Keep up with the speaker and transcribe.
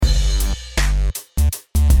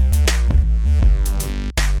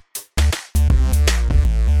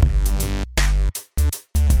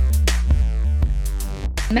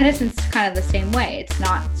Medicine's kind of the same way. It's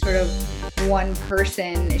not sort of one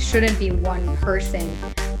person. It shouldn't be one person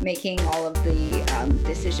making all of the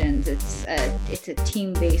decisions. It's a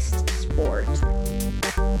team-based sport.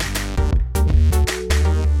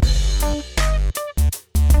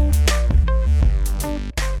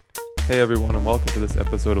 Hey everyone, and welcome to this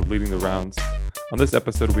episode of Leading the Rounds. On this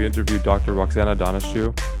episode, we interviewed Dr. Roxana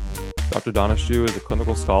Daneshjou. Dr. Daneshjou is a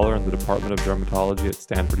clinical scholar in the Department of Dermatology at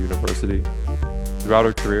Stanford University. Throughout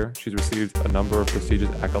her career, she's received a number of prestigious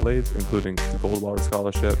accolades, including the Goldwater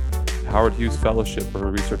Scholarship, the Howard Hughes Fellowship for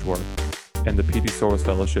her research work, and the P.D. Soros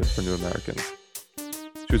Fellowship for New Americans.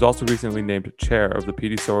 She was also recently named chair of the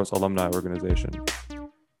P.D. Soros Alumni Organization.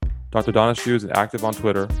 Dr. Daneshjou is active on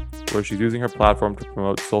Twitter, where she's using her platform to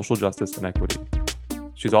promote social justice and equity.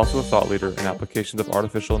 She's also a thought leader in applications of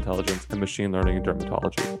artificial intelligence and machine learning in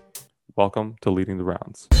dermatology. Welcome to Leading the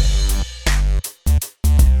Rounds.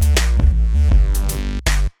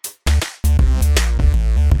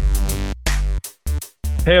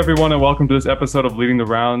 Hey everyone, and welcome to this episode of Leading the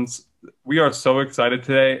Rounds. We are so excited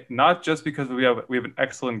today, not just because we have an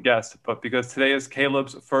excellent guest, but because today is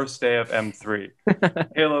Caleb's first day of M3.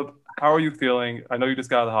 Caleb, how are you feeling? I know you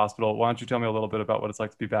just got out of the hospital. Why don't you tell me a little bit about what it's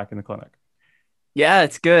like to be back in the clinic? Yeah,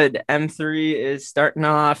 it's good. M3 is starting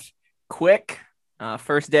off quick.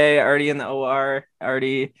 First day already in the OR,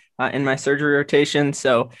 already in my surgery rotation.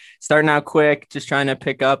 So starting out quick, just trying to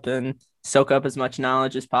pick up and soak up as much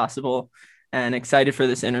knowledge as possible. And excited for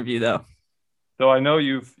this interview, though. So I know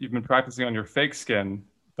you've been practicing on your fake skin,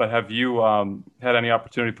 but have you had any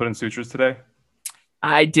opportunity to put in sutures today?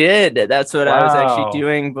 I did. That's what I was actually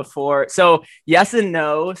doing before. So yes and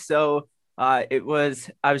no. So I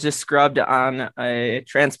was just scrubbed on a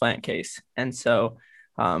transplant case. And so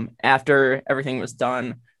after everything was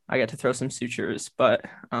done, I got to throw some sutures, but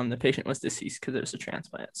the patient was deceased because it was a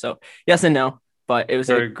transplant. So yes and no, but it was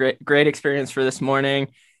a great experience for this morning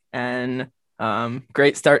and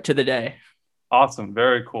great start to the day. Awesome.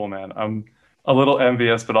 Very cool, man. I'm a little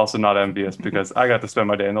envious, but also not envious because I got to spend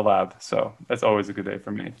my day in the lab. So that's always a good day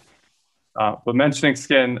for me. But mentioning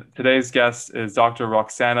skin, today's guest is Dr.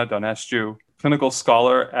 Roxana Daneshjou, clinical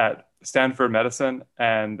scholar at Stanford Medicine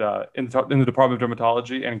and in the Department of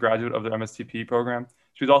Dermatology and graduate of the MSTP program.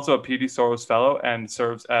 She's also a P.D. Soros Fellow and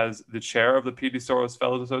serves as the chair of the P.D. Soros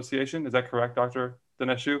Fellows Association. Is that correct, Dr.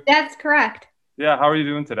 Daneshjou? That's correct. Yeah, how are you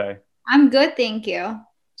doing today? I'm good, thank you.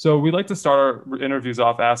 So we like to start our interviews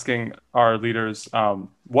off asking our leaders,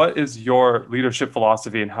 what is your leadership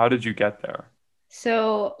philosophy and how did you get there?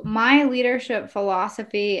 So my leadership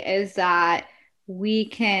philosophy is that we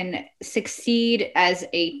can succeed as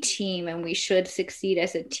a team and we should succeed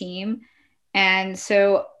as a team. And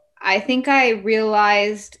so I think I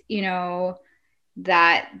realized,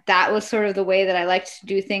 that was sort of the way that I liked to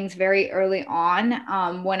do things very early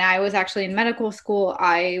on. When I was actually in medical school,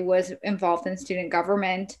 I was involved in student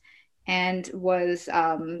government and was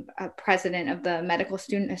a president of the Medical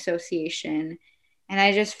Student Association. And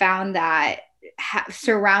I just found that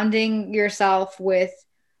surrounding yourself with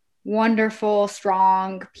wonderful,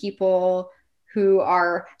 strong people who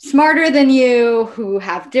are smarter than you, who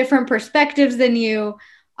have different perspectives than you,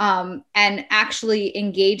 and actually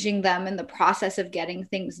engaging them in the process of getting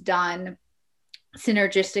things done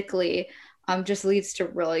synergistically just leads to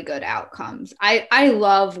really good outcomes. I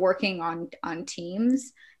love working on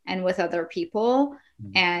teams and with other people.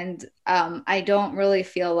 And I don't really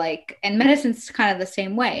feel like, and medicine's kind of the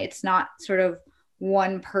same way. It's not sort of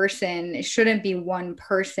one person. It shouldn't be one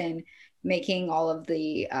person making all of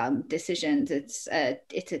the decisions. It's a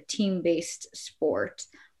team-based sport,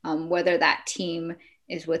 whether that team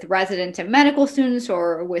is with residents and medical students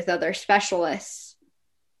or with other specialists.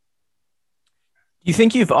 Do you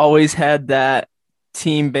think you've always had that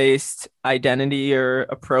team-based identity or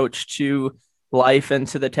approach to life and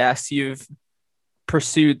to the tasks you've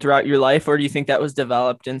pursued throughout your life, or do you think that was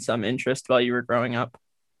developed in some interest while you were growing up?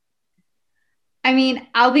 I mean,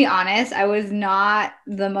 I'll be honest, I was not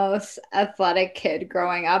the most athletic kid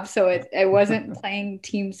growing up, so I wasn't playing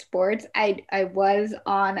team sports. I was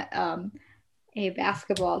on a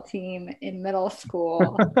basketball team in middle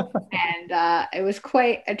school, and it was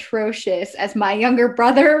quite atrocious. As my younger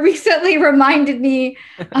brother recently reminded me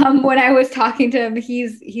when I was talking to him,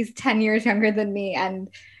 he's 10 years younger than me and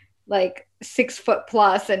like 6 foot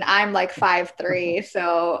plus, and I'm like 5'3".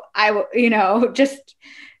 So just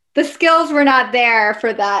the skills were not there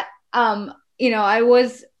for that. I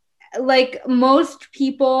was like most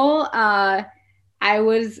people, I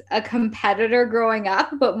was a competitor growing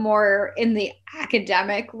up, but more in the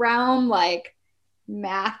academic realm, like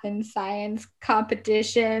math and science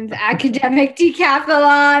competitions, academic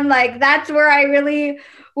decathlon. Like that's where I really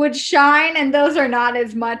would shine. And those are not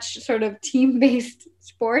as much sort of team-based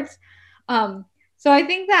sports. So I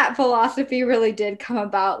think that philosophy really did come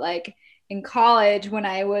about like in college when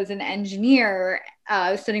I was an engineer,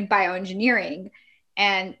 I was studying bioengineering.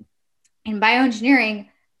 And in bioengineering,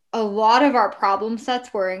 a lot of our problem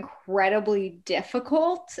sets were incredibly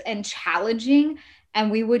difficult and challenging. And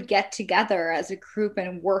we would get together as a group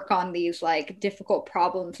and work on these like difficult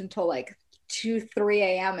problems until like 2, 3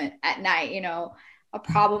 a.m. at night. You know, a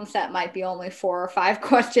problem set might be only 4 or 5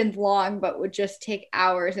 questions long, but would just take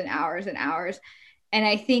hours and hours and hours. And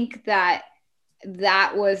I think that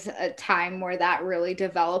that was a time where that really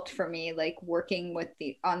developed for me, like working with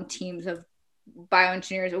on teams of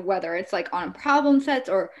bioengineers, whether it's like on problem sets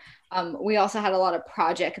or we also had a lot of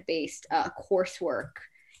project-based coursework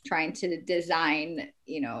trying to design,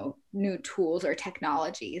 you know, new tools or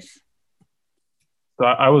technologies. So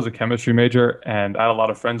I was a chemistry major and I had a lot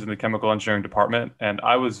of friends in the chemical engineering department, and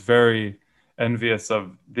I was very envious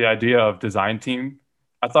of the idea of design team.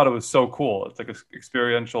 I thought it was so cool. It's like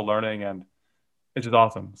experiential learning and it's just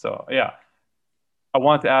awesome. So yeah, I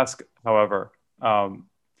wanted to ask, however,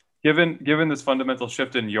 given this fundamental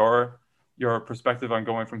shift in your perspective on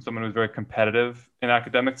going from someone who's very competitive in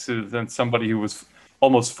academics to then somebody who was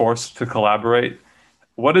almost forced to collaborate,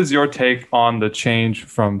 what is your take on the change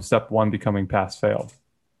from step one becoming pass fail?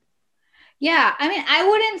 Yeah, I mean, I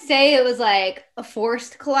wouldn't say it was like a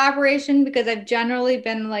forced collaboration because I've generally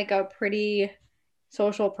been like a pretty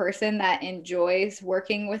social person that enjoys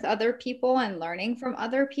working with other people and learning from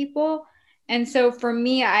other people. And so for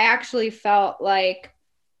me, I actually felt like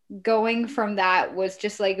going from that was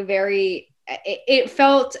just like it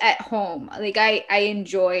felt at home. Like I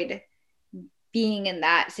enjoyed being in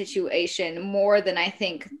that situation more than I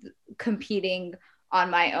think competing on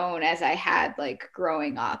my own as I had like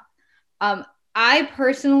growing up. Um, I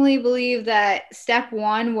personally believe that step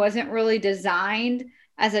one wasn't really designed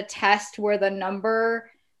as a test where the number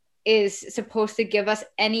is supposed to give us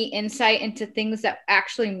any insight into things that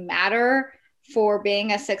actually matter for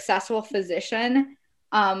being a successful physician.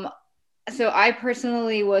 Um, so I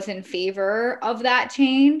personally was in favor of that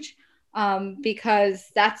change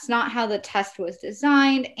because that's not how the test was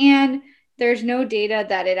designed. And there's no data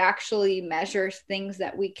that it actually measures things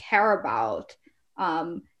that we care about,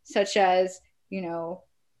 such as, you know,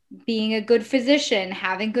 being a good physician,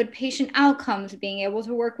 having good patient outcomes, being able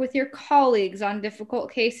to work with your colleagues on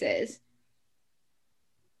difficult cases.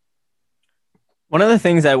 One of the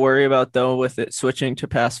things I worry about, though, with it switching to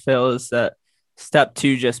pass fail is that step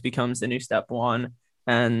two just becomes the new step one,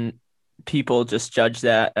 and people just judge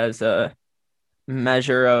that as a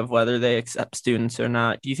measure of whether they accept students or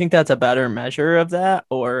not. Do you think that's a better measure of that,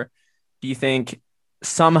 or do you think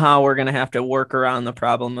somehow we're going to have to work around the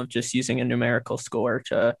problem of just using a numerical score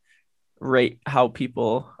to rate how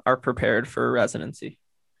people are prepared for residency?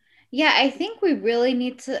 Yeah, I think we really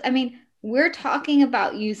need to. I mean, we're talking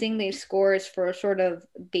about using these scores for sort of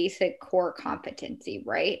basic core competency,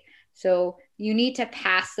 right? So you need to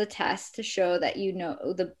pass the test to show that you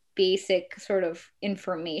know the basic sort of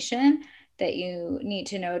information that you need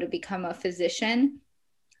to know to become a physician.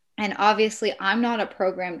 And obviously, I'm not a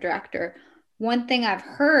program director. One thing I've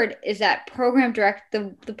heard is that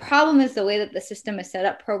the problem is the way that the system is set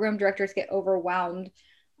up. Program directors get overwhelmed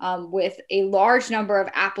with a large number of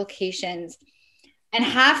applications and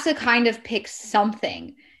have to kind of pick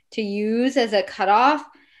something to use as a cutoff.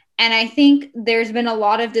 And I think there's been a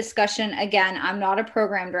lot of discussion. Again, I'm not a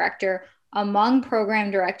program director, among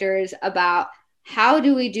program directors about how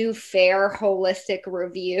do we do fair, holistic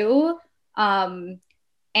review,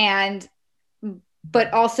 and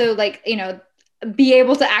but also like, you know, be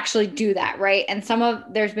able to actually do that, right? And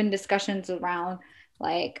there's been discussions around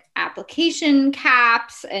like application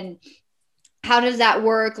caps and how does that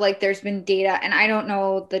work? Like there's been data, and I don't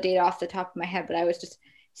know the data off the top of my head, but I was just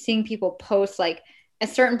seeing people post like a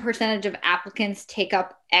certain percentage of applicants take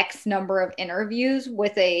up X number of interviews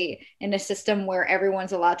in a system where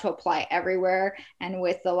everyone's allowed to apply everywhere. And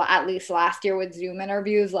with at least last year with Zoom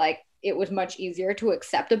interviews, like it was much easier to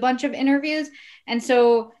accept a bunch of interviews. And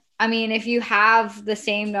so, I mean, if you have the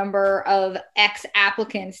same number of X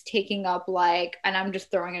applicants taking up like, and I'm just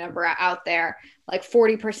throwing a number out there, like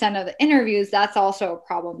 40% of the interviews, that's also a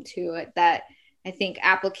problem too, that I think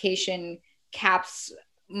application caps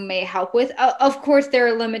may help with. Of course, there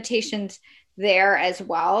are limitations there as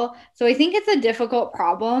well. So I think it's a difficult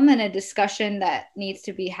problem and a discussion that needs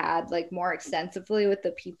to be had like more extensively with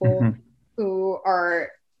the people who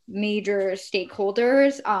are major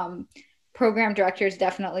stakeholders. Program directors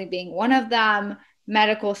definitely being one of them,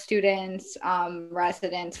 medical students,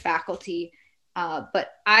 residents, faculty. But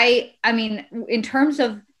I mean, in terms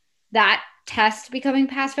of that test becoming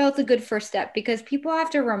pass fail, it's a good first step, because people have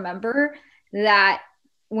to remember that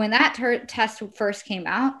when that test first came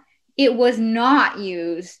out, it was not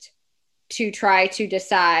used to try to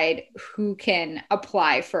decide who can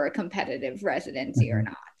apply for a competitive residency or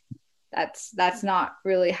not. That's not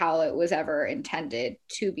really how it was ever intended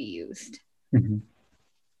to be used.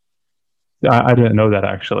 I didn't know that,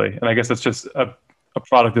 actually. And I guess it's just a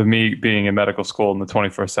product of me being in medical school in the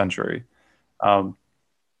 21st century. But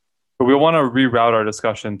we want to reroute our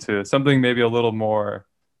discussion to something maybe a little more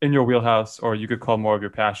in your wheelhouse, or you could call more of your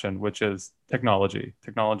passion, which is technology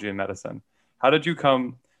in medicine. How did you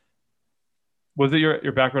come? Was it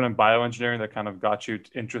your background in bioengineering that kind of got you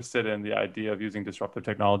interested in the idea of using disruptive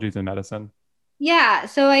technologies in medicine? Yeah,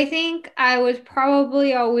 so I think I was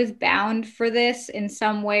probably always bound for this in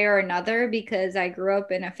some way or another, because I grew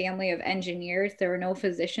up in a family of engineers. There were no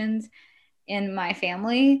physicians in my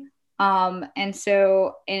family. And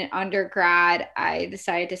so in undergrad, I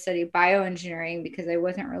decided to study bioengineering because I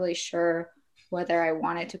wasn't really sure whether I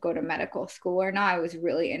wanted to go to medical school or not. I was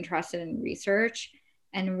really interested in research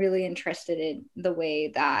and really interested in the way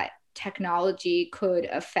that technology could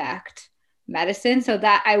affect medicine. So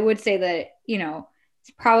that I would say that,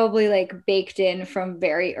 it's probably like baked in from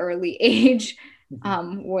very early age,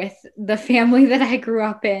 with the family that I grew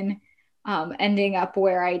up in, ending up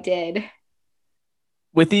where I did.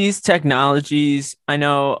 With these technologies, I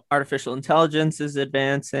know artificial intelligence is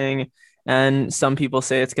advancing, and some people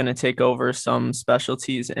say it's going to take over some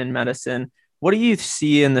specialties in medicine. What do you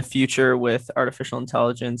see in the future with artificial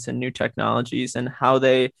intelligence and new technologies, and how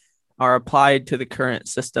they are applied to the current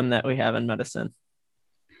system that we have in medicine?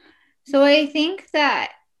 So I think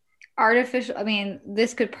that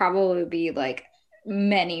this could probably be like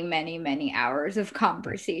many, many, many hours of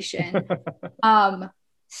conversation.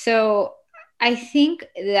 So I think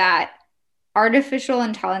that artificial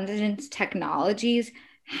intelligence technologies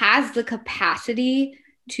has the capacity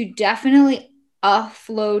to definitely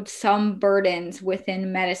offload some burdens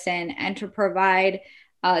within medicine and to provide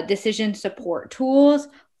decision support tools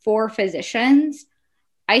for physicians.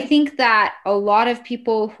 I think that a lot of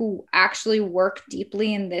people who actually work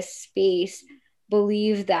deeply in this space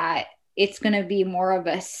believe that it's going to be more of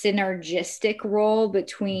a synergistic role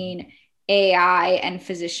between AI and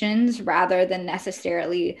physicians, rather than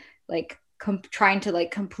necessarily like trying to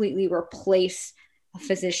like completely replace a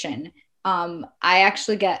physician. I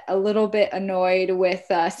actually get a little bit annoyed with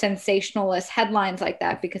sensationalist headlines like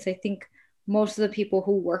that, because I think most of the people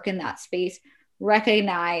who work in that space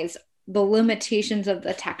recognize the limitations of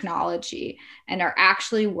the technology and are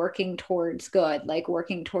actually working towards good, like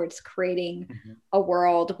working towards creating a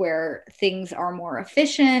world where things are more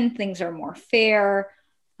efficient, things are more fair.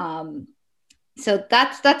 So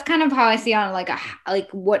that's kind of how I see on like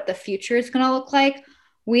what the future is going to look like.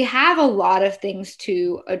 We have a lot of things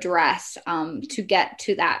to address to get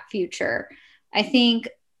to that future. I think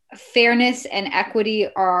fairness and equity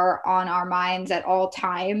are on our minds at all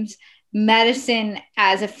times. Medicine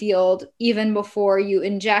as a field, even before you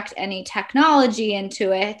inject any technology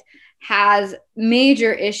into it, has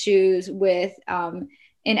major issues with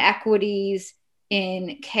inequities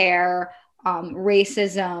in care,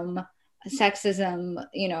 racism, sexism,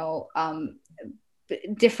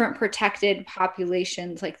 different protected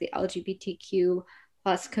populations like the LGBTQ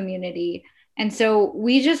plus community. And so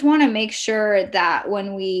we just want to make sure that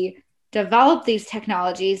when we develop these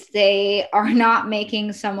technologies, they are not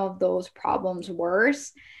making some of those problems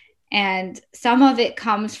worse. And some of it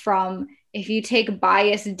comes from, if you take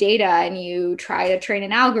biased data and you try to train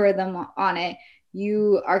an algorithm on it,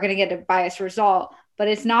 you are going to get a biased result. But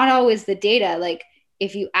it's not always the data. Like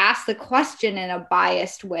if you ask the question in a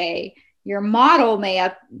biased way, your model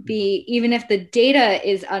may be, even if the data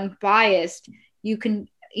is unbiased, you can,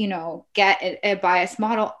 get a biased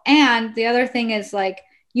model. And the other thing is like,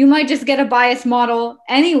 you might just get a biased model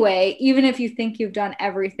anyway, even if you think you've done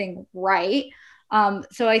everything right.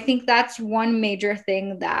 So I think that's one major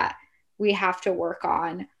thing that we have to work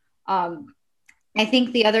on. I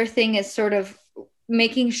think the other thing is sort of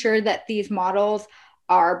making sure that these models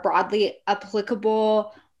are broadly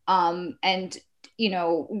applicable, and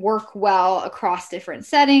work well across different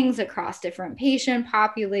settings, across different patient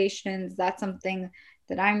populations. That's something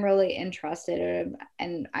that I'm really interested in,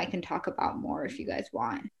 and I can talk about more if you guys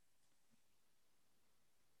want.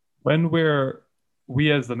 When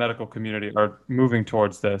we as the medical community are moving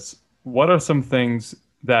towards this, what are some things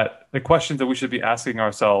the questions that we should be asking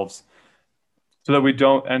ourselves so that we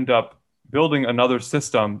don't end up building another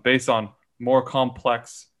system based on more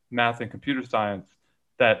complex math and computer science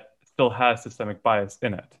that still has systemic bias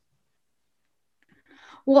in it?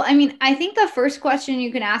 Well, I mean, I think the first question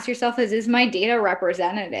you can ask yourself is my data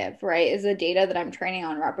representative, right? Is the data that I'm training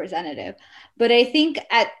on representative? But I think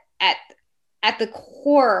at at the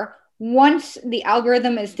core, once the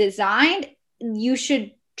algorithm is designed, you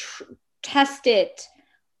should test it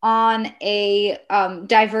on a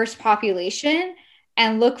diverse population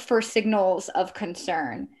and look for signals of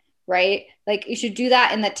concern, right? Like you should do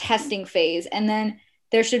that in the testing phase. And then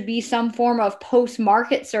there should be some form of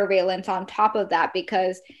post-market surveillance on top of that,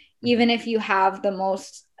 because even if you have the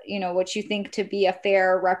most, what you think to be a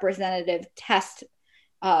fair representative test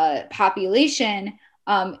population,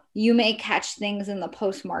 you may catch things in the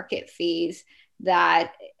post-market phase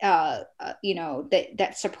that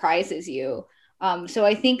that surprises you. So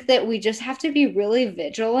I think that we just have to be really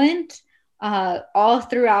vigilant all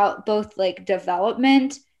throughout both like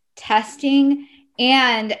development, testing,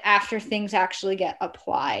 and after things actually get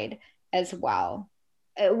applied as well.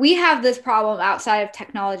 We have this problem outside of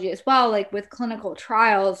technology as well, like with clinical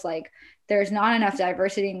trials, like there's not enough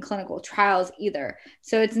diversity in clinical trials either.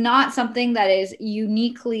 So it's not something that is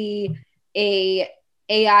uniquely a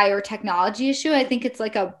AI or technology issue. I think it's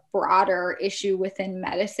like a broader issue within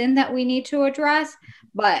medicine that we need to address.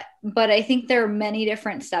 But I think there are many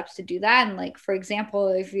different steps to do that. And like, for example,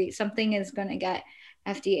 if something is going to get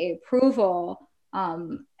FDA approval,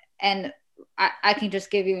 and I can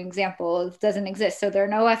just give you an example, it doesn't exist. So there are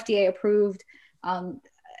no FDA approved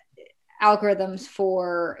algorithms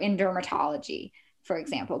in dermatology, for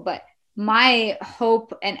example. But my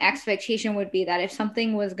hope and expectation would be that if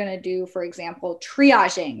something was going to do, for example,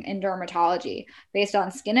 triaging in dermatology based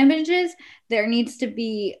on skin images, there needs to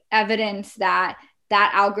be evidence that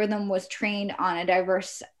that algorithm was trained on a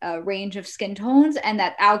diverse range of skin tones, and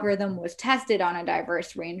that algorithm was tested on a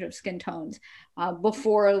diverse range of skin tones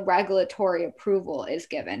before regulatory approval is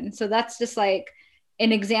given. So that's just like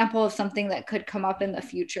an example of something that could come up in the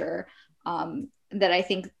future that I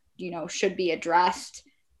think, should be addressed,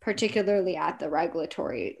 particularly at the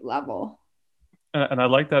regulatory level. And I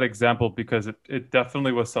like that example because it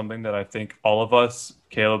definitely was something that I think all of us,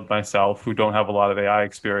 Caleb, myself, who don't have a lot of AI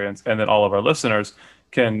experience, and then all of our listeners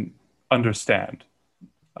can understand.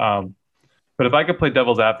 But if I could play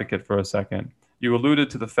devil's advocate for a second, you alluded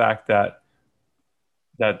to the fact that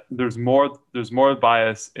there's more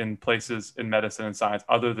bias in places in medicine and science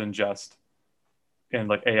other than just in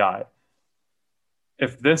like AI.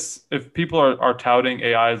 If people are touting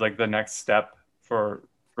AI as like the next step for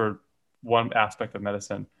one aspect of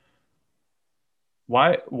medicine,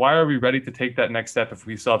 why are we ready to take that next step if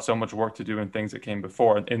we still have so much work to do in things that came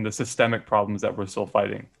before, in the systemic problems that we're still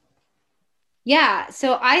fighting? Yeah,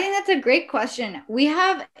 so I think that's a great question.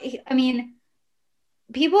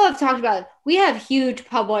 People have talked about, we have huge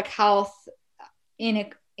public health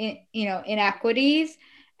inequities,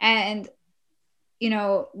 and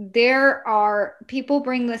there are people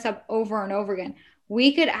bring this up over and over again.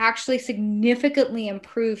 We could actually significantly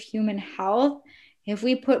improve human health if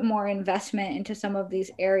we put more investment into some of these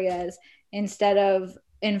areas instead of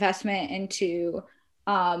investment into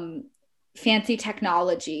fancy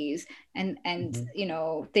technologies and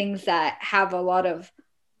things that have a lot of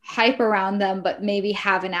hype around them, but maybe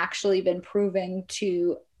haven't actually been proven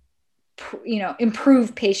to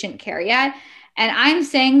improve patient care yet. And I'm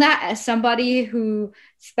saying that as somebody who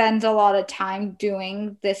spends a lot of time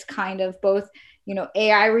doing this kind of both,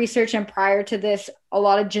 AI research, and prior to this, a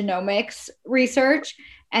lot of genomics research.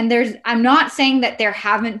 And I'm not saying that there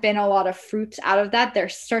haven't been a lot of fruits out of that. There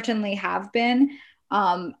certainly have been.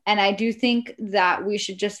 And I do think that we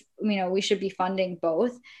should we should be funding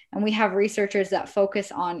both. And we have researchers that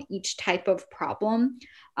focus on each type of problem.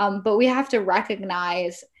 But we have to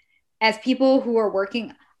recognize, as people who are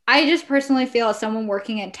working, I just personally feel, as someone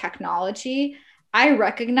working in technology, I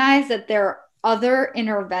recognize that there are other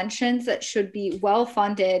interventions that should be well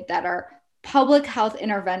funded, that are public health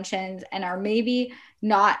interventions, and are maybe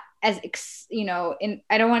not as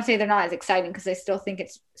I don't want to say they're not as exciting, because I still think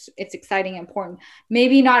it's exciting and important.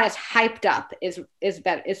 Maybe not as hyped up is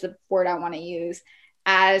the word I want to use,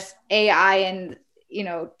 as AI and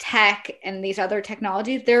tech and these other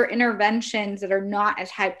technologies. There are interventions that are not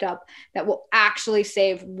as hyped up that will actually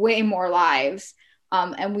save way more lives.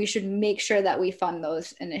 And we should make sure that we fund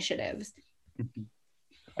those initiatives.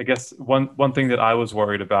 I guess one thing that I was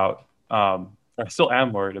worried about, I still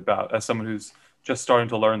am worried about as someone who's just starting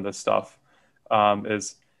to learn this stuff,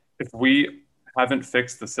 is if we haven't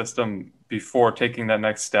fixed the system before taking that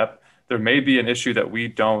next step, there may be an issue that we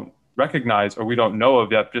don't recognize or we don't know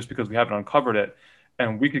of yet, just because we haven't uncovered it.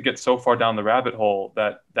 And we could get so far down the rabbit hole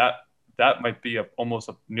that might be almost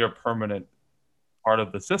a near permanent part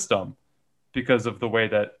of the system because of the way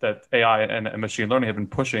that AI and machine learning have been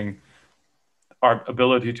pushing our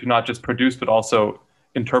ability to not just produce, but also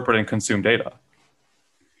interpret and consume data.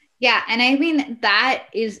 Yeah. And I mean,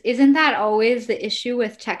 isn't that always the issue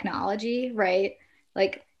with technology, right?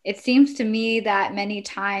 Like, it seems to me that many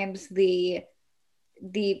times the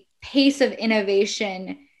pace of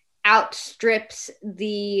innovation outstrips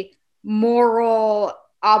the moral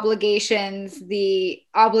obligations, the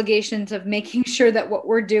obligations of making sure that what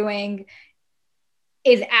we're doing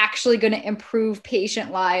is actually going to improve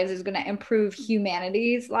patient lives, is going to improve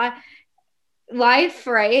humanity's life,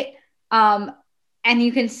 right? And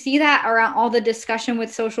you can see that around all the discussion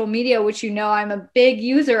with social media, which I'm a big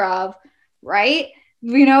user of, right?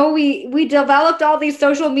 We developed all these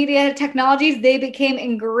social media technologies. They became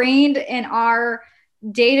ingrained in our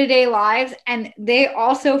day-to-day lives, and they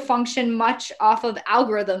also function much off of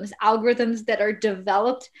algorithms that are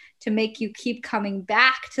developed to make you keep coming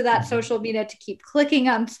back to that social media, to keep clicking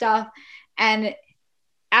on stuff. And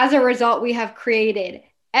as a result, we have created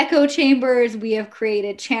echo chambers. We have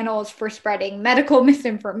created channels for spreading medical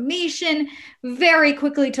misinformation very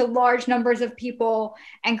quickly to large numbers of people,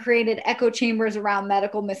 and created echo chambers around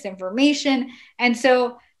medical misinformation. And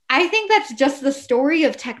so I think that's just the story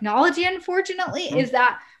of technology, unfortunately, is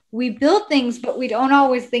that we build things, but we don't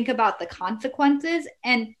always think about the consequences.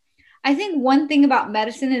 And I think one thing about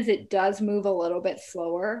medicine is it does move a little bit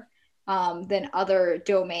slower than other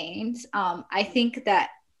domains. I think that,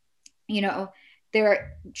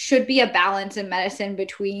 there should be a balance in medicine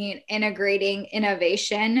between integrating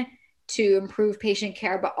innovation to improve patient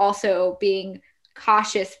care, but also being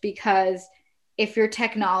cautious, because if your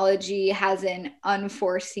technology has an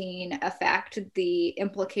unforeseen effect, the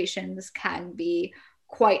implications can be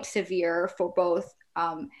quite severe for both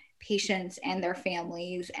patients and their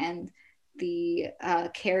families and the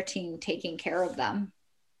care team taking care of them.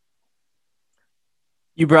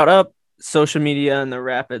 You brought up social media and the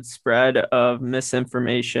rapid spread of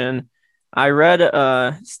misinformation. I read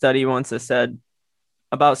a study once that said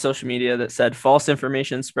about social media that said false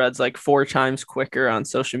information spreads like 4 times quicker on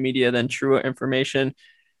social media than true information.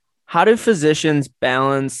 How do physicians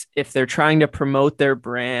balance, if they're trying to promote their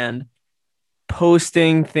brand,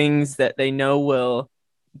 posting things that they know will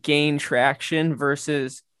gain traction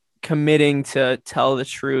versus committing to tell the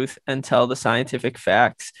truth and tell the scientific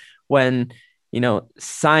facts when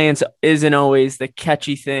science isn't always the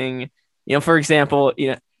catchy thing? For example,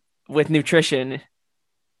 with nutrition,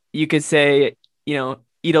 you could say, eat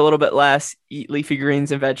a little bit less, eat leafy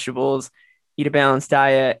greens and vegetables, eat a balanced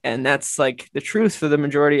diet. And that's like the truth for the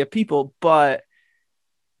majority of people, but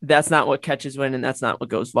that's not what catches wind, and that's not what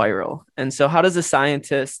goes viral. And so how does a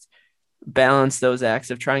scientist balance those acts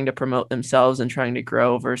of trying to promote themselves and trying to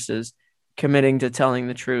grow versus committing to telling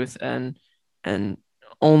the truth and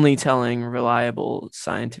only telling reliable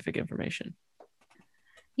scientific information?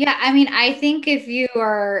 Yeah, I mean, I think if you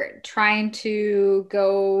are trying to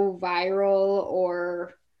go viral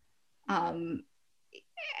or,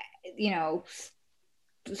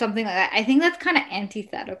 something like that, I think that's kind of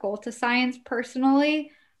antithetical to science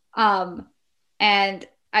personally. And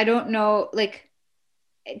I don't know, like,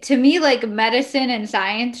 to me, like, medicine and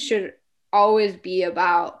science should always be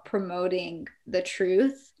about promoting the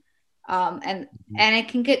truth. And it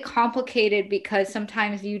can get complicated because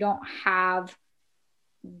sometimes you don't have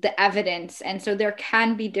the evidence, and so there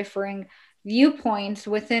can be differing viewpoints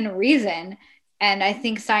within reason. And I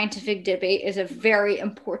think scientific debate is a very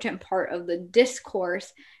important part of the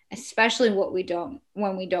discourse, especially when we don't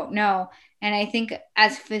know. And I think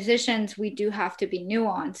as physicians, we do have to be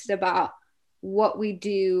nuanced about what we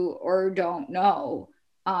do or don't know,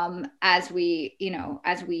 as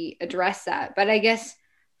we address that. But I guess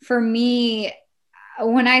for me,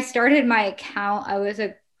 when I started my account,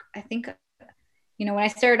 when I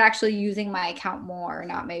started actually using my account more,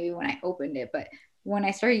 not maybe when I opened it, but when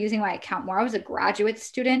I started using my account more, I was a graduate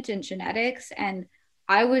student in genetics, and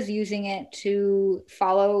I was using it to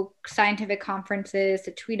follow scientific conferences,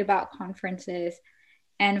 to tweet about conferences.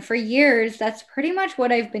 And for years, that's pretty much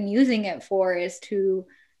what I've been using it for, is to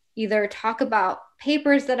either talk about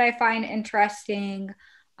papers that I find interesting.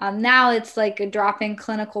 Now it's like dropping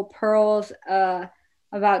clinical pearls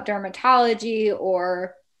about dermatology,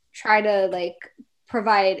 or try to like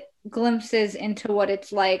provide glimpses into what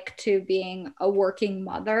it's like to being a working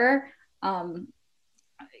mother.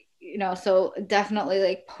 So definitely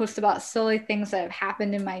like post about silly things that have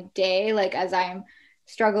happened in my day, like as I'm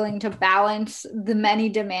struggling to balance the many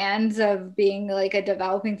demands of being like a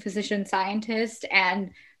developing physician scientist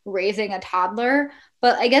and raising a toddler.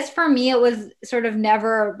 But I guess for me, it was sort of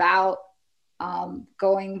never about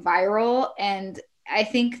going viral. And I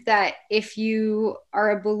think that if you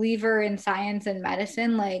are a believer in science and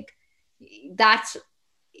medicine, like that's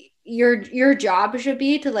your job should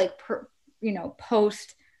be to like,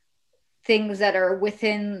 post things that are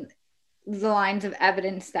within the lines of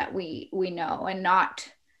evidence that we know, and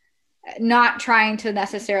not trying to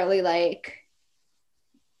necessarily like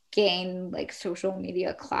gain like social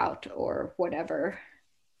media clout or whatever.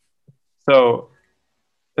 So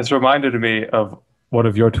it's reminded me of one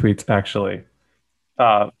of your tweets, actually,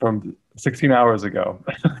 from 16 hours ago.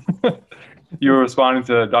 You were responding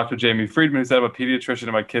to Dr. Jamie Friedman, who said, I'm a pediatrician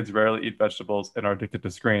and my kids rarely eat vegetables and are addicted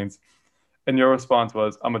to screens. And your response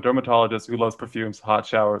was, I'm a dermatologist who loves perfumes, hot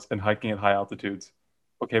showers, and hiking at high altitudes.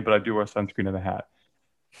 Okay, but I do wear sunscreen and a hat.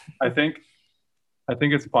 I think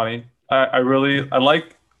it's funny.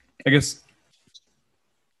 I guess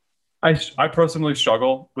I personally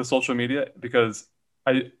struggle with social media because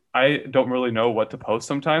I don't really know what to post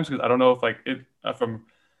sometimes, because I don't know if like it from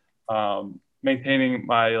maintaining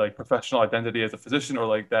my like professional identity as a physician, or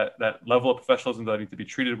like that level of professionalism that I need to be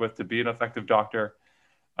treated with to be an effective doctor.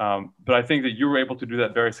 But I think that you were able to do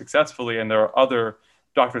that very successfully, and there are other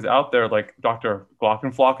doctors out there like Dr.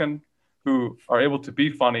 Glockenflocken who are able to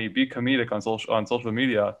be funny, be comedic on social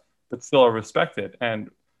media, but still are respected.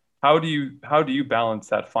 And how do you balance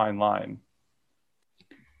that fine line?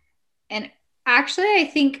 And actually, I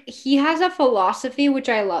think he has a philosophy which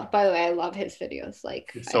I love. By the way, I love his videos.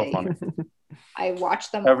 Like, It's so funny. I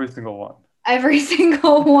watch them every single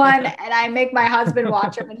one, and I make my husband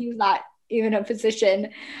watch them, and he's not even a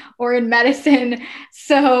physician or in medicine.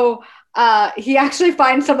 So he actually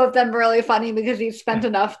finds some of them really funny because he's spent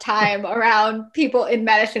enough time around people in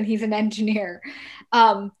medicine. He's an engineer.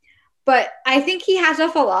 But I think he has a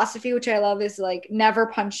philosophy, which I love, is like never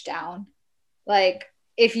punch down. Like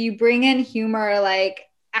if you bring in humor, like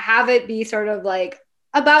have it be sort of like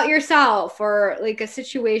about yourself or like a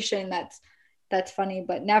situation that's funny,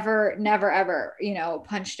 but never ever,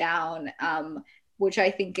 punch down, which I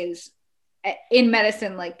think is in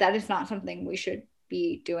medicine, like that is not something we should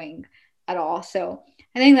be doing at all. So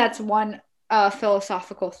I think that's one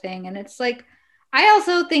philosophical thing. And it's like, I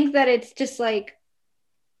also think that it's just like,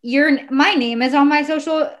 my name is on my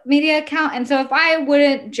social media account. And so if I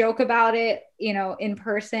wouldn't joke about it, in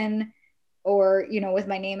person or, with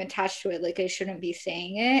my name attached to it, like I shouldn't be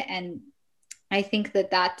saying it. And I think that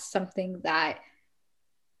that's something that,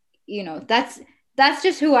 that's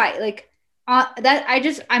just who I like,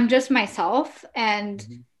 I'm just myself.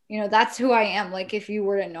 And, that's who I am. Like, if you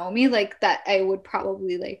were to know me like that, I would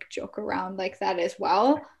probably like joke around like that as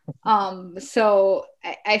well. So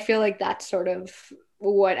I feel like that's sort of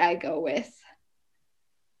what I go with.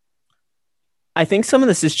 I think some of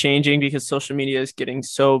this is changing because social media is getting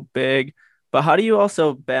so big, but how do you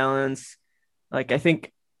also balance, like, I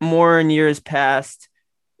think more in years past,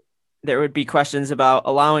 there would be questions about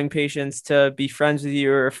allowing patients to be friends with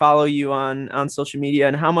you or follow you on social media,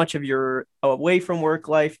 and how much of your away from work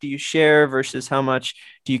life do you share versus how much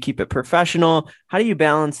do you keep it professional? How do you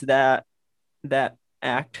balance that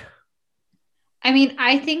act? I mean,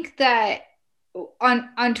 I think that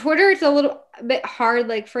on Twitter, it's a little bit hard.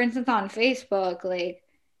 Like, for instance, on Facebook, like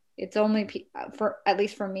it's only at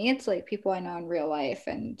least for me, it's like people I know in real life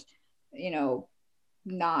and,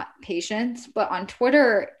 not patients. But on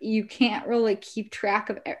Twitter, you can't really keep track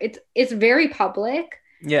of it. It's very public.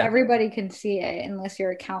 Yeah. Everybody can see it unless your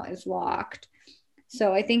account is locked.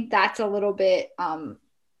 So I think that's a little bit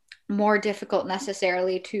more difficult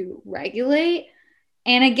necessarily to regulate.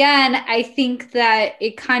 And again, I think that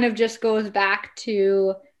it kind of just goes back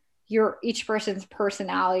to each person's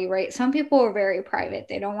personality, right? Some people are very private.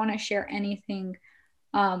 They don't want to share anything.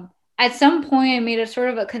 At some point, I made a sort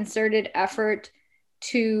of a concerted effort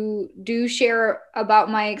to share about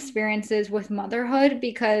my experiences with motherhood,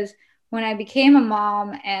 because when I became a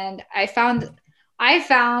mom and I found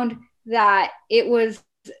that it was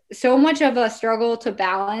so much of a struggle to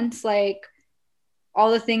balance like all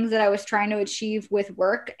the things that I was trying to achieve with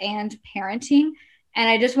work and parenting. And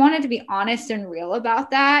I just wanted to be honest and real about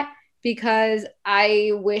that, because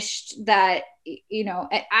I wished that,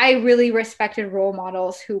 I really respected role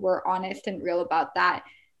models who were honest and real about that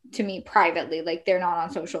to me privately. Like, they're not on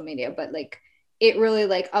social media, but like it really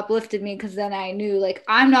like uplifted me, because then I knew like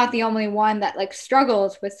I'm not the only one that like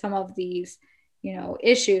struggles with some of these,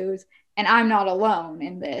 issues, and I'm not alone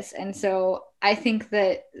in this. And so I think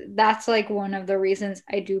that that's like one of the reasons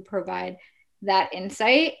I do provide that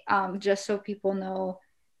insight, just so people know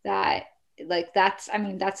that like that's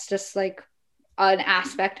just like an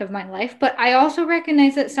aspect of my life. But I also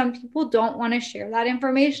recognize that some people don't want to share that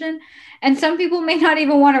information, and some people may not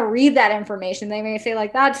even want to read that information. They may say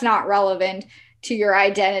like, that's not relevant to your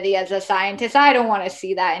identity as a scientist. I don't want to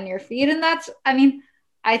see that in your feed. And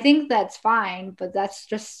I think that's fine, but that's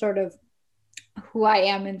just sort of who I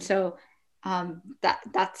am. And so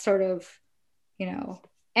that's sort of, and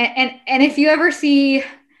if you ever see,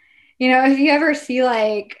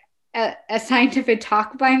 like a scientific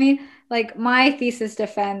talk by me, like my thesis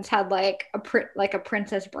defense had like a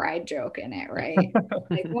Princess Bride joke in it, right?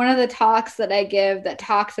 Like one of the talks that I give that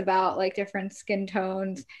talks about like different skin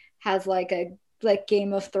tones has like a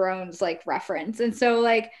Game of Thrones like reference. And so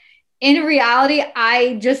like in reality,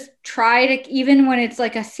 I just try to, even when it's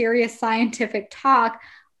like a serious scientific talk,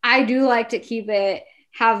 I do like to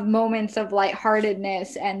have moments of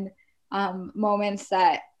lightheartedness and moments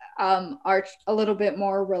that are a little bit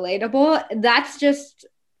more relatable. That's just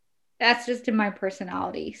in my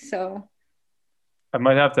personality. So I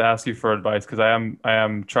might have to ask you for advice because I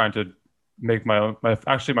am trying to make my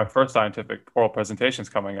first scientific oral presentation is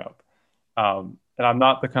coming up. And I'm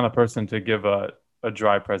not the kind of person to give a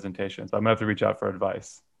dry presentation. So I'm gonna have to reach out for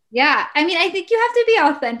advice. Yeah. I mean, I think you have to be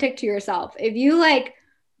authentic to yourself. If you like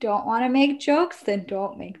don't want to make jokes, then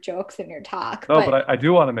don't make jokes in your talk. No, but I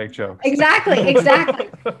do want to make jokes. Exactly.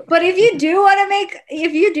 But if you do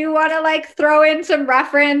want to like throw in some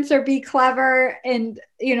reference or be clever, and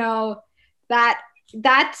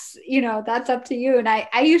that's up to you. And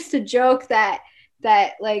I used to joke that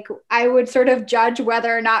like I would sort of judge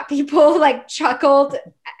whether or not people like chuckled,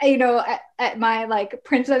 at my like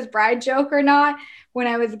Princess Bride joke or not when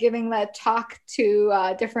I was giving that talk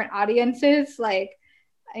to different audiences. Like,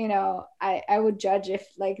 I would judge if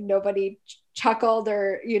like nobody chuckled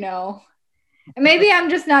or, maybe I'm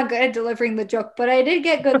just not good at delivering the joke, but I did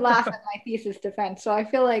get good laugh at my thesis defense. So I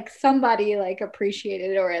feel like somebody like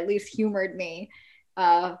appreciated or at least humored me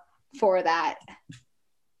for that.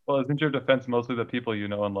 Well, isn't your defense mostly the people you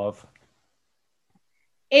know and love?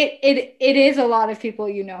 It is a lot of people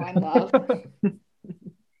you know and love.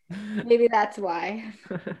 Maybe that's why.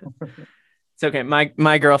 It's okay.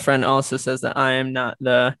 My girlfriend also says that I am not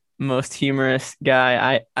the most humorous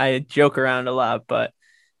guy. I joke around a lot, but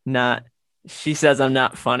she says I'm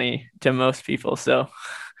not funny to most people. So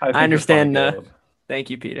I understand. Thank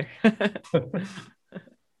you, Peter.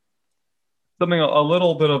 Something a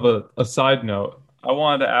little bit of a side note. I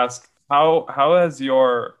wanted to ask how has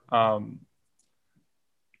your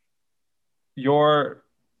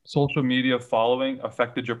social media following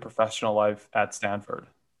affected your professional life at Stanford?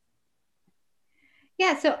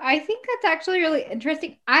 Yeah, so I think that's actually really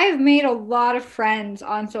interesting. I've made a lot of friends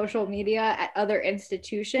on social media at other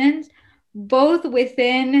institutions, both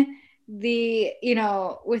within the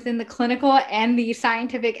clinical and the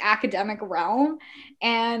scientific academic realm.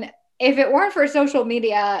 And if it weren't for social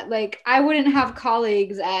media, like I wouldn't have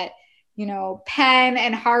colleagues at, Penn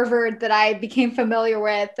and Harvard that I became familiar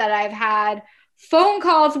with, that I've had phone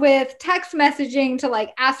calls with, text messaging to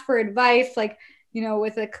like ask for advice, like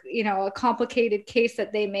with a complicated case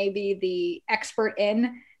that they may be the expert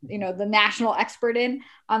in, the national expert in.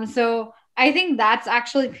 So I think that's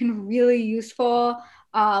actually been really useful.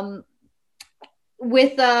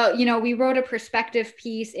 We wrote a perspective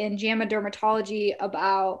piece in JAMA Dermatology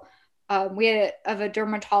about, we had a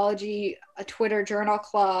dermatology, a Twitter journal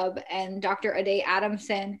club, and Dr. Ade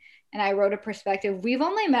Adamson, and I wrote a perspective. We've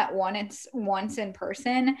only met once in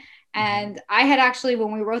person. And I had actually,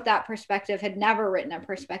 when we wrote that perspective, had never written a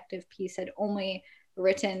perspective piece, had only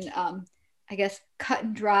written, I guess, cut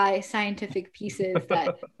and dry scientific pieces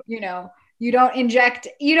that, you don't inject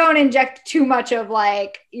too much of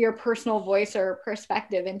like your personal voice or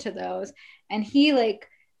perspective into those. And he like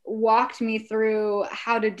walked me through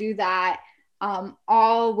how to do that,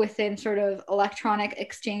 all within sort of electronic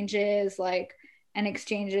exchanges, and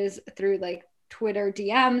exchanges through like Twitter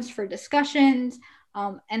DMs for discussions.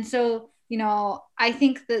 And so, I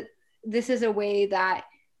think that this is a way that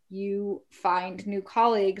you find new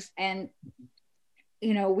colleagues. And,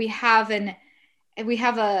 we have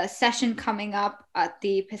a session coming up at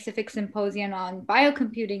the Pacific Symposium on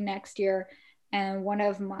Biocomputing next year. And one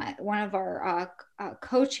of our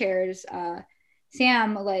co-chairs,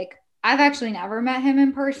 Sam, like I've actually never met him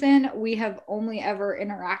in person. We have only ever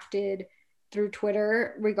interacted through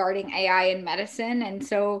Twitter regarding AI in medicine. And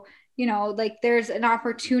so, like there's an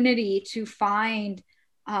opportunity to find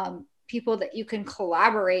people that you can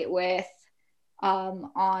collaborate with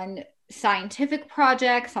on scientific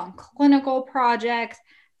projects, on clinical projects,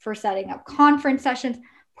 for setting up conference sessions,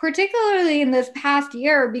 particularly in this past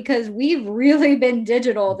year, because we've really been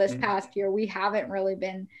digital this past year. We haven't really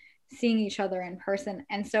been seeing each other in person.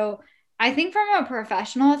 And so I think from a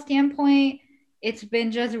professional standpoint, it's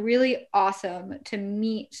been just really awesome to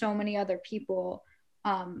meet so many other people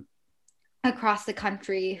across the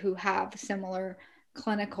country who have similar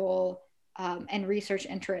clinical and research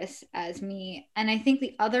interests as me. And I think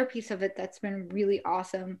the other piece of it that's been really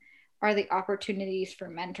awesome are the opportunities for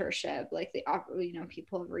mentorship. Like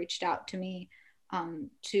people have reached out to me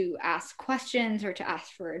to ask questions or to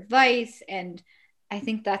ask for advice. And I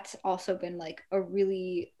think that's also been like a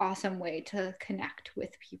really awesome way to connect with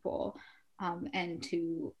people and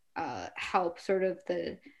to help sort of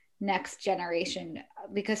the next generation,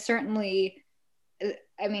 because certainly,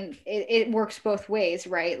 I mean, it works both ways,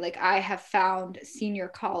 right? Like I have found senior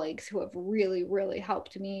colleagues who have really, really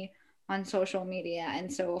helped me on social media.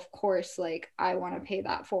 And so of course, like I want to pay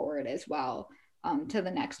that forward as well to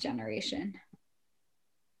the next generation.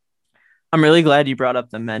 I'm really glad you brought up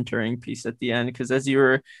the mentoring piece at the end, because as you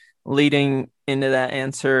were leading into that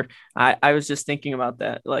answer, I was just thinking about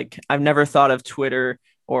that. Like I've never thought of Twitter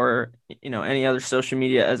or any other social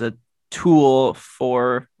media as a tool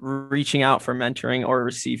for reaching out for mentoring or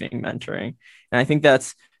receiving mentoring. And I think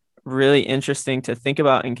that's really interesting to think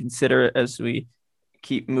about and consider as we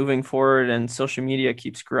keep moving forward and social media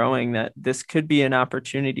keeps growing, that this could be an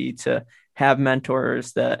opportunity to have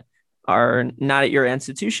mentors that are not at your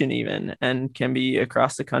institution even, and can be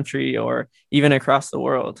across the country or even across the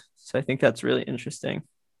world. So I think that's really interesting.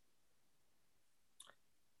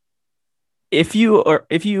 If you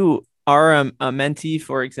are a mentee,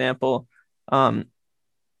 for example,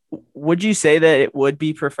 would you say that it would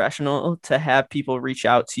be professional to have people reach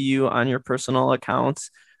out to you on your personal accounts?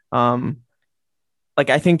 Like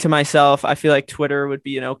I think to myself, I feel like Twitter would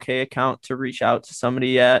be an okay account to reach out to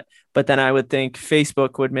somebody at, but then I would think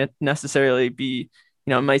Facebook would necessarily be,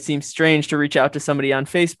 it might seem strange to reach out to somebody on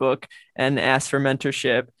Facebook and ask for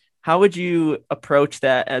mentorship. How would you approach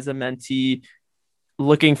that as a mentee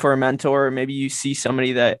looking for a mentor? Or maybe you see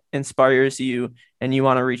somebody that inspires you and you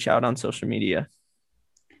want to reach out on social media.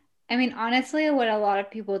 I mean, honestly, what a lot of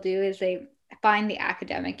people do is they find the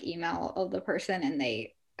academic email of the person and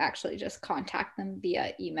they actually just contact them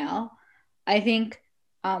via email. I think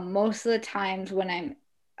most of the times when I'm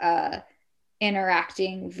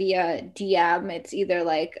interacting via DM, it's either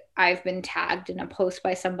like I've been tagged in a post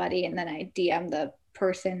by somebody and then I DM the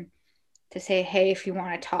person to say, hey, if you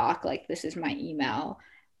want to talk, like this is my email.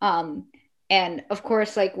 And of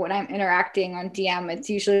course, like when I'm interacting on DM, it's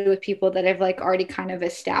usually with people that I've like already kind of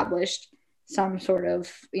established some sort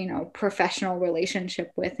of, professional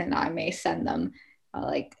relationship with, and I may send them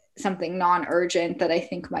like something non-urgent that I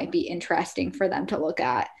think might be interesting for them to look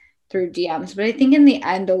at through DMs. But I think in the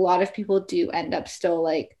end, a lot of people do end up still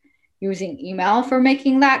like using email for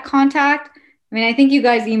making that contact. I mean, I think you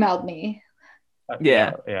guys emailed me.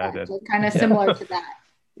 Yeah, I did. So kind of similar to that.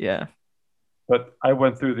 Yeah. But I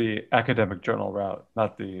went through the academic journal route,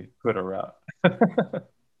 not the Twitter route.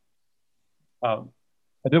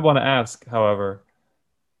 I did want to ask, however,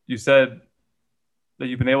 you said that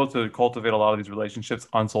you've been able to cultivate a lot of these relationships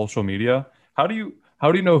on social media. How do you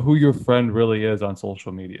know who your friend really is on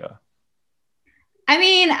social media? I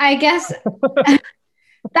mean, I guess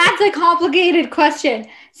that's a complicated question.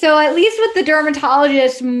 So at least with the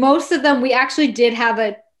dermatologists, most of them, we actually did have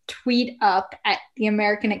a tweet up at the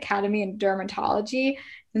American Academy of Dermatology.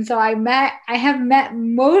 And so I have met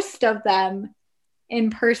most of them in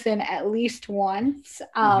person at least once.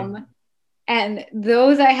 And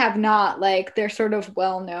those I have not, like, they're sort of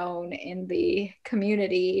well known in the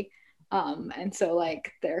community. And so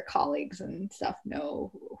like their colleagues and stuff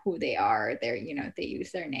know who they are. They're, they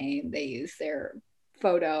use their name, they use their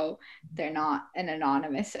photo. They're not an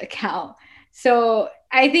anonymous account. So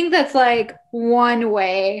I think that's like one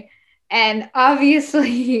way. And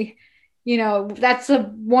obviously, that's a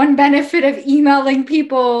one benefit of emailing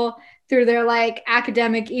people through their like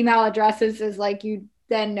academic email addresses is like you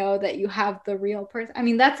then know that you have the real person. I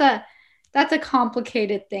mean, that's a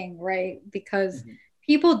complicated thing, right? Because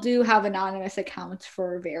people do have anonymous accounts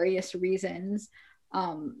for various reasons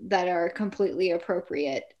that are completely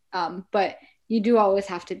appropriate. But you do always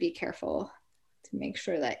have to be careful to make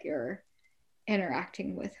sure that you're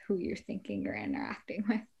interacting with who you're thinking you're interacting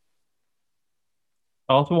with.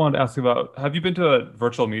 I also wanted to ask about, have you been to a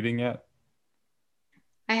virtual meeting yet?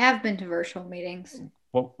 I have been to virtual meetings.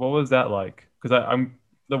 What was that like? Because I'm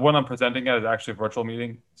the one I'm presenting at is actually a virtual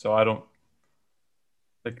meeting, so I don't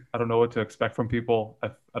know what to expect from people.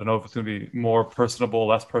 I don't know if it's going to be more personable,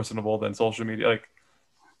 less personable than social media. Like,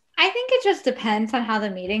 I think it just depends on how the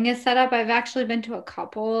meeting is set up. I've actually been to a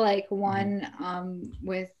couple, like one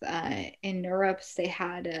with in NeurIPS, they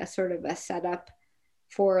had a sort of a setup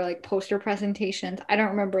for like poster presentations. I don't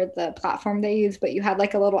remember the platform they used, but you had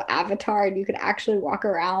like a little avatar and you could actually walk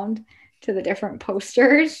around to the different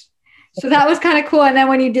posters. So that was kind of cool. And then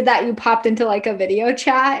when you did that, you popped into like a video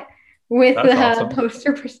chat with the awesome.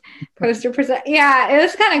 poster present. Yeah, it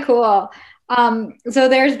was kind of cool. So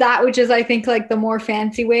there's that, which is I think like the more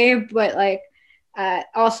fancy way, but like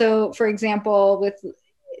also, for example, with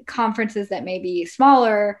conferences that may be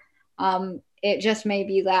smaller, it just may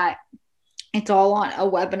be that it's all on a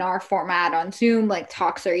webinar format on Zoom. Like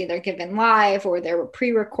talks are either given live or they're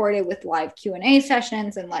pre-recorded with live Q&A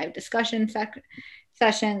sessions and live discussion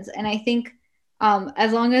sessions. And I think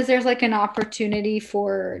as long as there's like an opportunity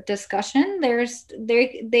for discussion,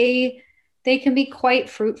 they can be quite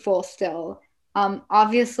fruitful still.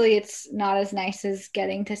 Obviously, it's not as nice as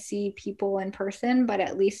getting to see people in person, but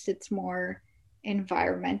at least it's more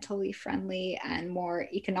environmentally friendly and more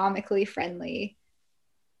economically friendly.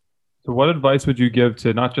 So what advice would you give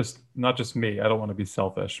to not just me, I don't want to be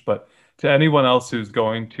selfish, but to anyone else who's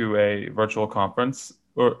going to a virtual conference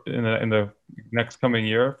or in the next coming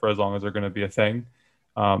year, for as long as they're going to be a thing,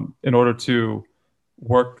 in order to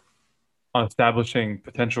work on establishing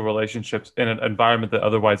potential relationships in an environment that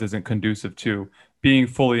otherwise isn't conducive to being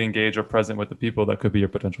fully engaged or present with the people that could be your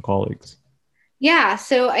potential colleagues? Yeah,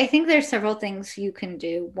 so I think there's several things you can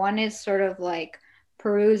do. One is sort of like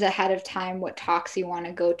peruse ahead of time what talks you want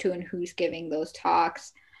to go to and who's giving those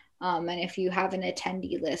talks. And if you have an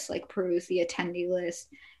attendee list, like peruse the attendee list,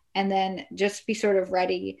 and then just be sort of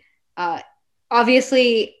ready.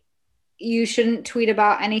 Obviously, you shouldn't tweet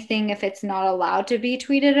about anything if it's not allowed to be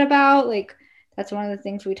tweeted about. Like that's one of the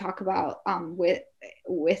things we talk about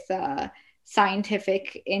with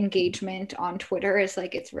scientific engagement on Twitter is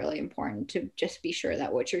like it's really important to just be sure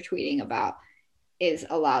that what you're tweeting about is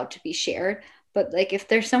allowed to be shared. But like if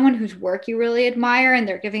there's someone whose work you really admire and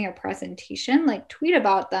they're giving a presentation, like tweet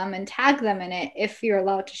about them and tag them in it if you're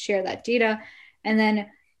allowed to share that data. And then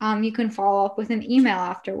you can follow up with an email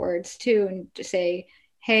afterwards too and to say,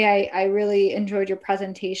 hey, I really enjoyed your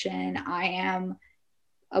presentation. I am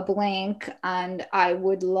a blank and I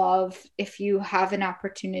would love if you have an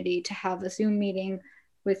opportunity to have a Zoom meeting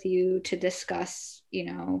with you to discuss,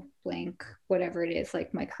 blank, whatever it is,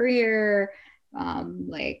 like my career,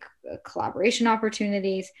 like collaboration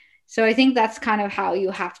opportunities. So I think that's kind of how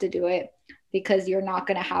you have to do it, because you're not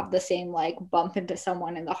going to have the same like bump into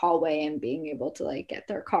someone in the hallway and being able to like get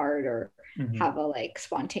their card or have a like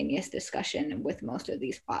spontaneous discussion with most of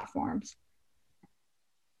these platforms.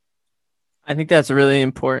 I think that's really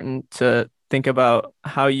important to think about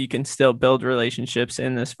how you can still build relationships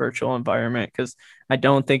in this virtual environment, because I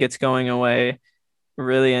don't think it's going away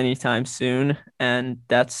really anytime soon. And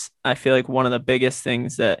that's, I feel like, one of the biggest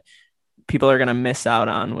things that people are going to miss out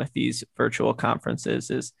on with these virtual conferences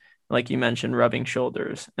is, like you mentioned, rubbing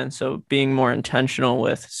shoulders. And so being more intentional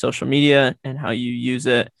with social media and how you use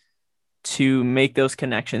it to make those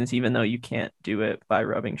connections, even though you can't do it by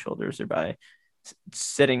rubbing shoulders or by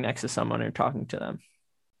sitting next to someone or talking to them.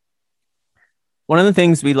 One of the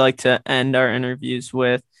things we like to end our interviews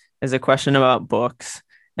with is a question about books.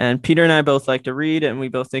 And Peter and I both like to read, and we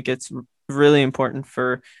both think it's really important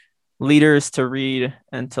for leaders to read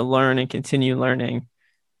and to learn and continue learning.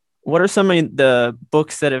 What are some of the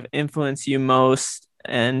books that have influenced you most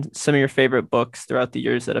and some of your favorite books throughout the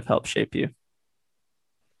years that have helped shape you?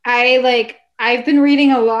 I've been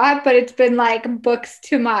reading a lot, but it's been like books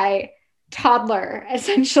to my toddler,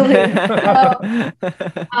 essentially.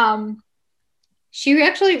 She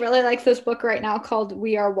actually really likes this book right now called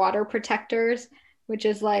We Are Water Protectors, which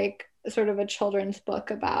is like sort of a children's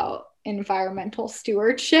book about environmental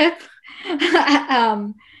stewardship.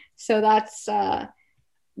 So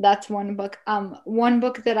that's one book. One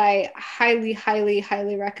book that I highly, highly,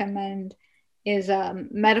 highly recommend is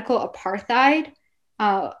Medical Apartheid,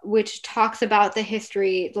 which talks about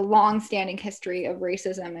the long-standing history of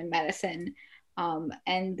racism in medicine,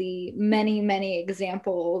 and the many, many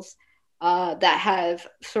examples that have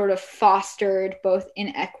sort of fostered both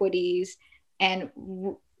inequities and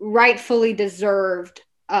rightfully deserved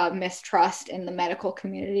mistrust in the medical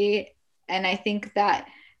community. And I think that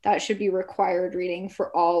should be required reading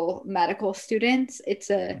for all medical students.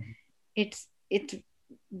 It's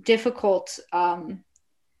difficult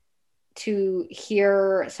to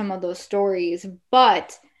hear some of those stories,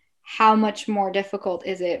 but how much more difficult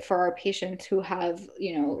is it for our patients who have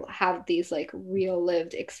these like real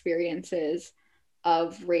lived experiences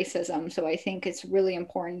of racism? So I think it's really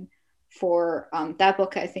important for that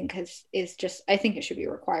book. I think I think it should be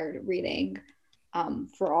required reading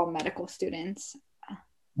for all medical students.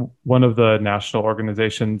 One of the national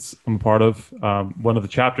organizations I'm a part of, one of the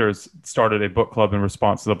chapters started a book club in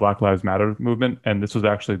response to the Black Lives Matter movement. And this was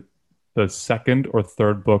actually the second or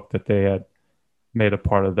third book that they had made a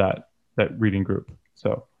part of that reading group.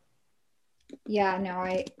 So Yeah, no,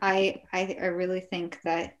 I really think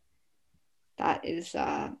that is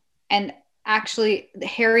and actually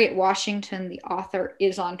Harriet Washington, the author,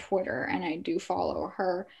 is on Twitter, and I do follow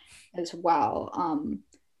her as well.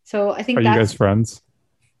 So I think Are you guys friends?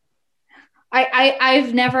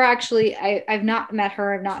 I've never actually I've not met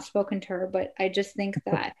her, I've not spoken to her, but I just think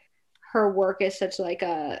that her work is such like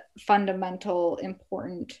a fundamental,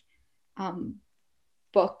 important um,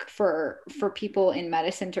 book for people in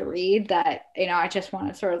medicine to read that, you know, I just want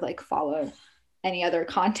to sort of like follow any other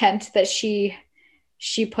content that she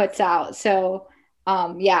puts out. So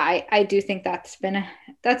yeah, I do think that's been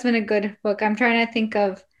a good book. I'm trying to think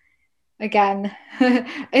of, again,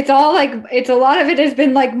 it's all like, it's a lot of it has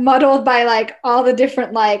been like muddled by like all the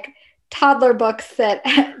different like toddler books that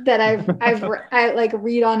I like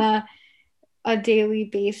read on a daily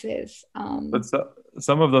basis. But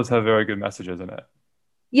some of those have very good messages in it.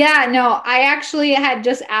 Yeah, no, I actually had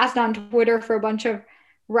just asked on Twitter for a bunch of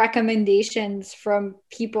recommendations from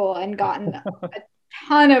people and gotten a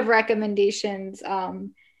ton of recommendations.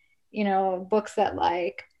 You know, books that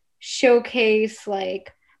like showcase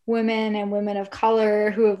like women and women of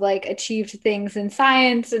color who have like achieved things in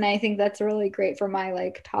science. And I think that's really great for my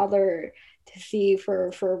like toddler to see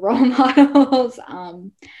for role models,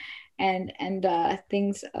 and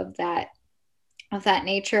things of that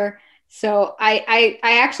nature. So I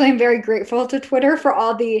actually am very grateful to Twitter for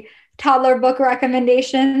all the toddler book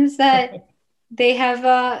recommendations that they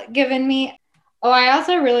have given me. Oh, I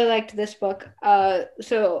also really liked this book.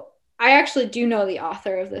 So I actually do know the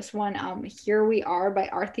author of this one. Here We Are by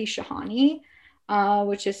Aarti Shahani,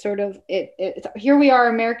 which is sort of Here We Are,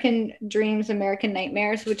 American Dreams, American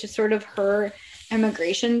Nightmares, which is sort of her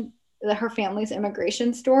family's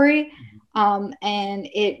immigration story. And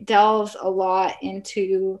it delves a lot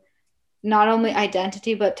into not only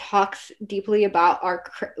identity, but talks deeply about our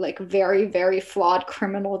like very, very flawed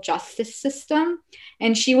criminal justice system.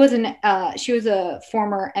 And she was a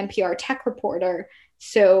former NPR tech reporter.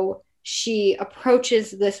 So she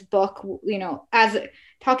approaches this book, you know, as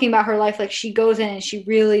talking about her life, like she goes in and she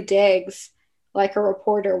really digs like a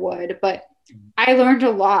reporter would. But I learned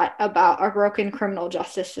a lot about our broken criminal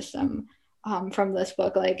justice system from this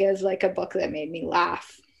book. Like it was like a book that made me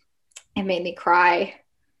laugh. It made me cry.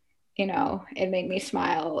 You know, it made me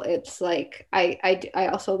smile. It's like I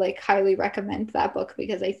also like highly recommend that book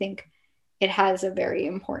because I think it has a very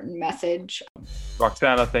important message.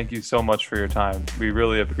 Roxana, thank you so much for your time. We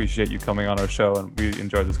really appreciate you coming on our show, and we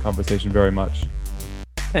enjoyed this conversation very much.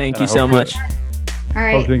 Thank you so much. All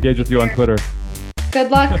right. Hope to engage with you on Twitter. Good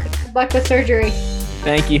luck. Good luck with surgery.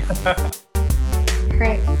 Thank you.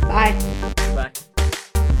 Great. Bye.